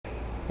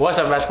What's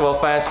up basketball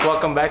fans,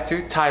 welcome back to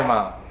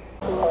Timeout.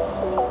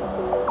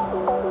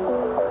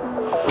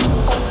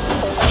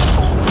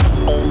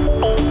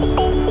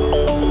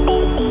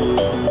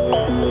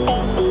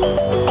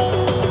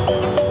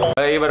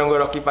 Lagi bareng gue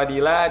Rocky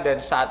Padilla, dan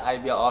saat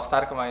IBL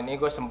All-Star kemarin ini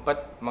gue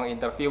sempet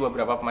menginterview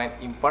beberapa pemain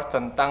import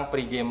tentang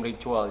pre-game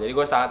ritual. Jadi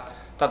gue sangat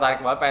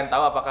tertarik banget pengen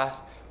tahu apakah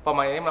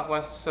pemain ini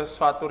melakukan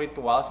sesuatu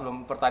ritual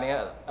sebelum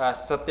pertandingan,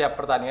 setiap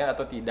pertandingan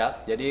atau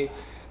tidak. Jadi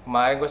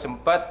kemarin gue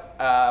sempet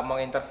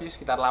menginterview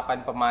sekitar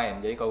 8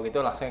 pemain. Jadi kalau gitu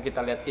langsung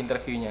kita lihat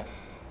interviewnya.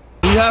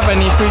 Do you have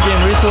any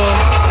pre-game ritual?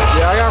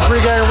 Yeah, I got a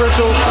pre-game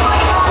ritual.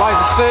 I like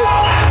to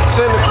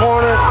sit in the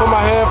corner, put my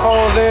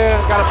headphones in.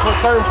 Got a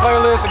certain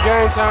playlist, a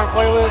game time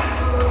playlist.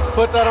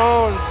 Put that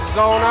on, just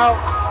zone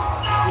out.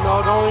 You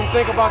know, don't even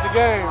think about the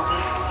game.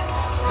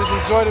 Just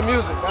enjoy the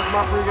music. That's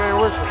my pre-game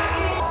ritual.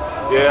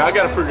 Yeah, I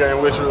got a pre-game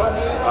ritual.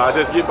 I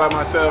just get by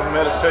myself,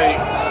 meditate,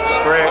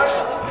 stretch,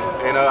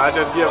 and I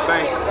just give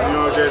thanks. You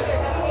know, just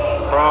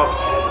cross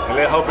and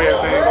hope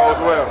everything goes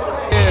well.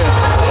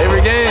 Yeah,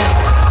 every game.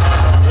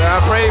 I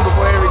pray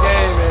before every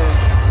game, man.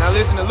 And I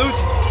listen to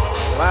Lucci,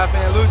 live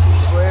fan Lucci,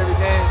 before every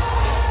game.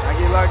 I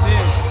get locked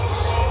in.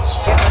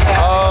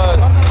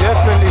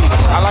 Definitely.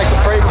 I like to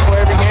pray before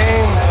every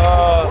game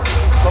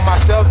for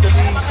myself to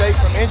be safe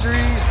from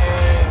injuries,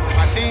 and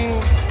my team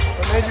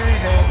from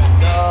injuries, and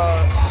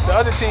the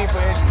other team for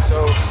injuries.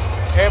 So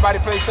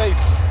everybody play safe.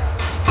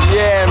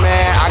 Yeah,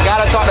 man. I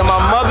gotta talk to my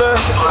mother,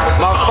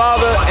 my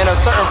father, and a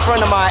certain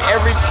friend of mine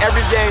every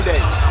game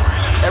day.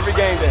 Every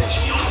game day.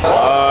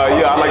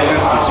 Yeah, I like to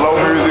listen to slow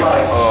music,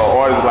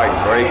 artists like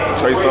Drake,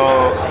 Trey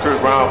Songz, Chris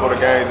Brown for the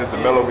games, just to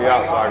mellow me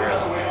out so I can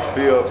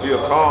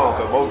feel calm,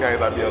 because most games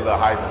I be a little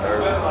hype and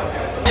nervous.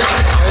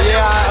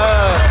 Yeah,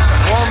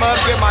 I warm up,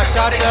 get my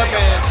shots up,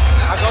 and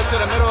I go to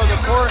the middle of the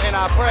court and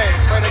I pray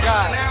to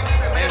God,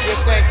 and give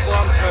thanks for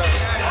him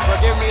for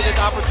giving me this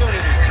opportunity.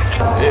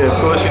 Yeah, of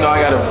course, you know, I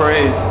gotta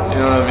pray, you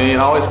know what I mean?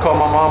 I always call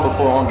my mom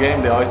before on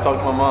game day. I always talk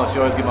to my mom, she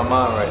always get my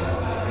mind right.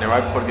 And then right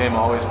before the game,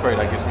 I always pray,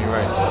 that gets me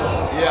right. So.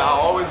 Yeah, I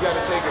always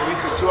gotta take at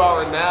least a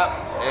 2-hour nap,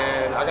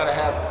 and I gotta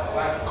have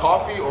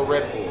coffee or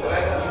Red Bull.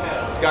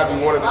 It's gotta be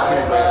one of the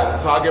two, man.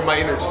 So I'll get my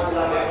energy.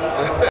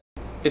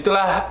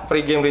 Itulah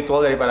pre-game ritual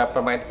daripada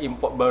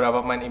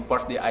beberapa pemain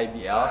import di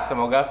IBL.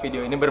 Semoga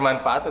video ini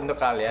bermanfaat untuk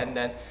kalian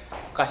dan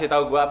kasih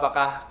tahu gue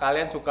apakah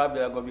kalian suka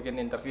bila gue bikin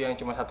interview yang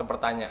cuma satu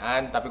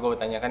pertanyaan tapi gue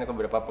tanyakan ke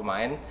beberapa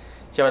pemain.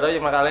 Siapa tahu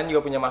kalian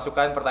juga punya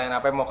masukan,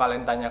 pertanyaan apa yang mau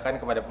kalian tanyakan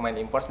kepada pemain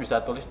import,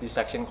 bisa tulis di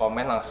section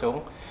komen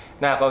langsung.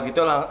 Nah kalau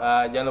gitu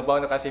jangan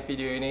lupa untuk kasih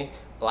video ini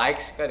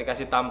likes,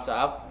 dikasih thumbs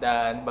up,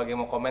 dan bagi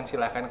yang mau komen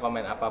silahkan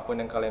komen apapun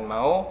yang kalian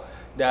mau.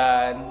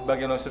 Dan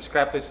bagi yang mau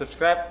subscribe, please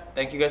subscribe.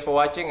 Thank you guys for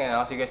watching, and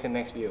I'll see you guys in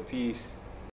the next video. Peace.